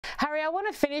Harry, I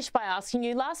want to finish by asking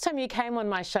you, last time you came on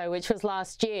my show, which was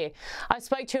last year, I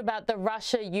spoke to you about the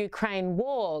Russia-Ukraine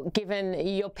war, given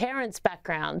your parents'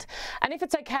 background. And if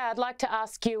it's okay, I'd like to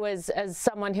ask you, as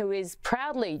someone who is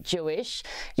proudly Jewish,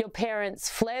 your parents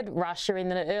fled Russia in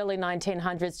the early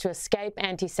 1900s to escape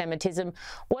anti-Semitism,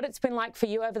 what it's been like for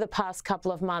you over the past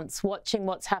couple of months, watching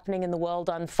what's happening in the world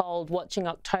unfold, watching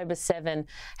October 7,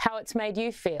 how it's made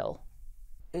you feel.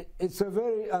 It's a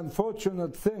very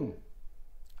unfortunate thing.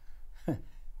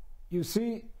 You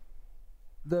see,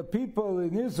 the people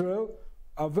in Israel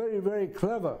are very, very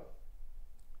clever.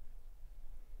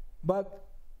 But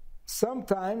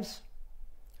sometimes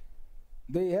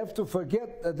they have to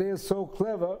forget that they are so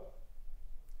clever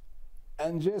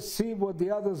and just see what the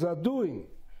others are doing.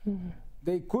 Mm-hmm.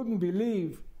 They couldn't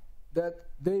believe that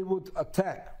they would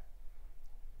attack.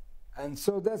 And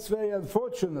so that's very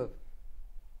unfortunate,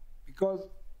 because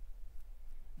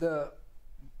the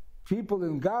people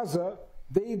in Gaza,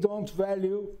 they don't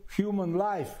value human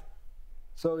life.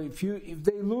 So if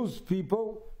they lose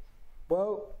people,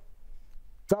 well,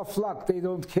 tough luck, they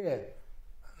don't care.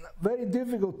 Very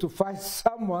difficult to find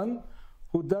someone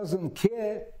who doesn't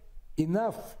care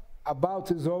enough about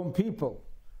his own people.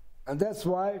 And that's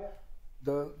why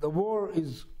the war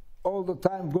is all the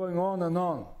time going on and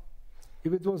on.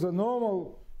 If it was a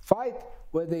normal fight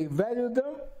where they valued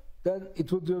them, then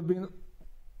it would have been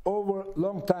over a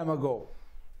long time ago.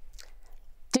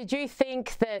 Did you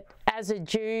think that as a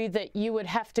Jew that you would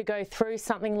have to go through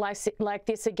something like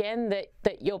this again,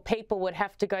 that your people would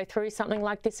have to go through something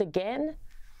like this again?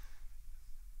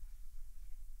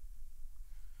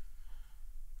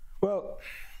 Well,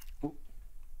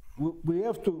 we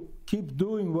have to keep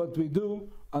doing what we do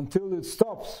until it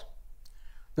stops.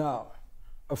 Now,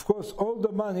 of course, all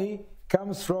the money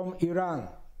comes from Iran.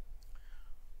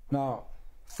 Now,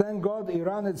 thank God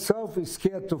Iran itself is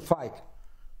scared to fight.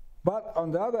 But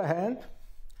on the other hand,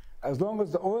 as long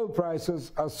as the oil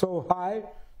prices are so high,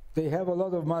 they have a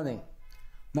lot of money.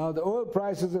 Now, the oil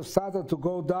prices have started to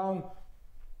go down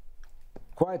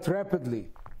quite rapidly.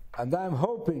 And I'm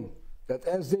hoping that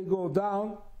as they go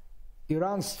down,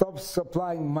 Iran stops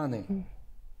supplying money.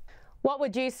 What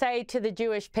would you say to the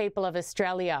Jewish people of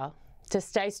Australia? To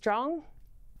stay strong?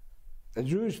 The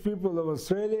Jewish people of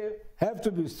Australia have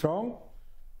to be strong.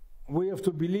 We have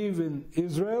to believe in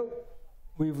Israel.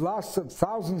 We've lasted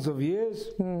thousands of years.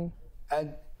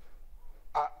 And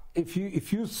if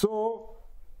you saw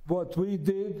what we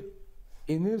did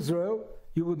in Israel,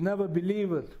 you would never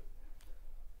believe it.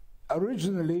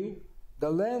 Originally, the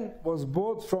land was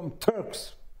bought from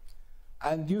Turks.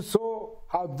 And you saw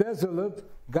how desolate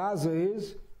Gaza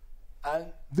is. And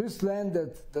this land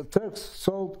that the Turks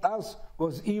sold us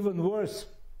was even worse.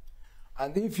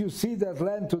 And if you see that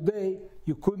land today,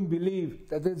 you couldn't believe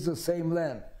that it's the same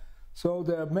land. So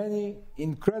there are many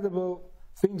incredible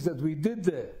things that we did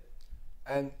there.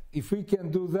 And if we can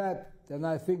do that, then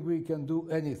I think we can do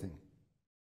anything.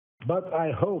 But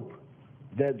I hope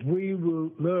that we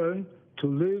will learn to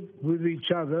live with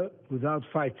each other without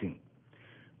fighting.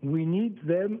 We need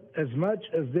them as much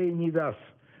as they need us.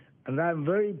 And I'm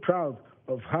very proud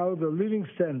of how the living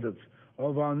standards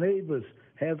of our neighbors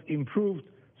have improved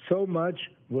so much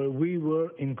where we were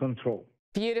in control.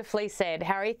 Beautifully said,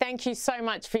 Harry. Thank you so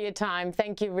much for your time.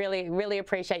 Thank you. Really, really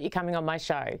appreciate you coming on my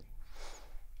show.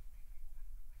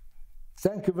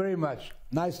 Thank you very much.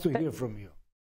 Nice to hear from you.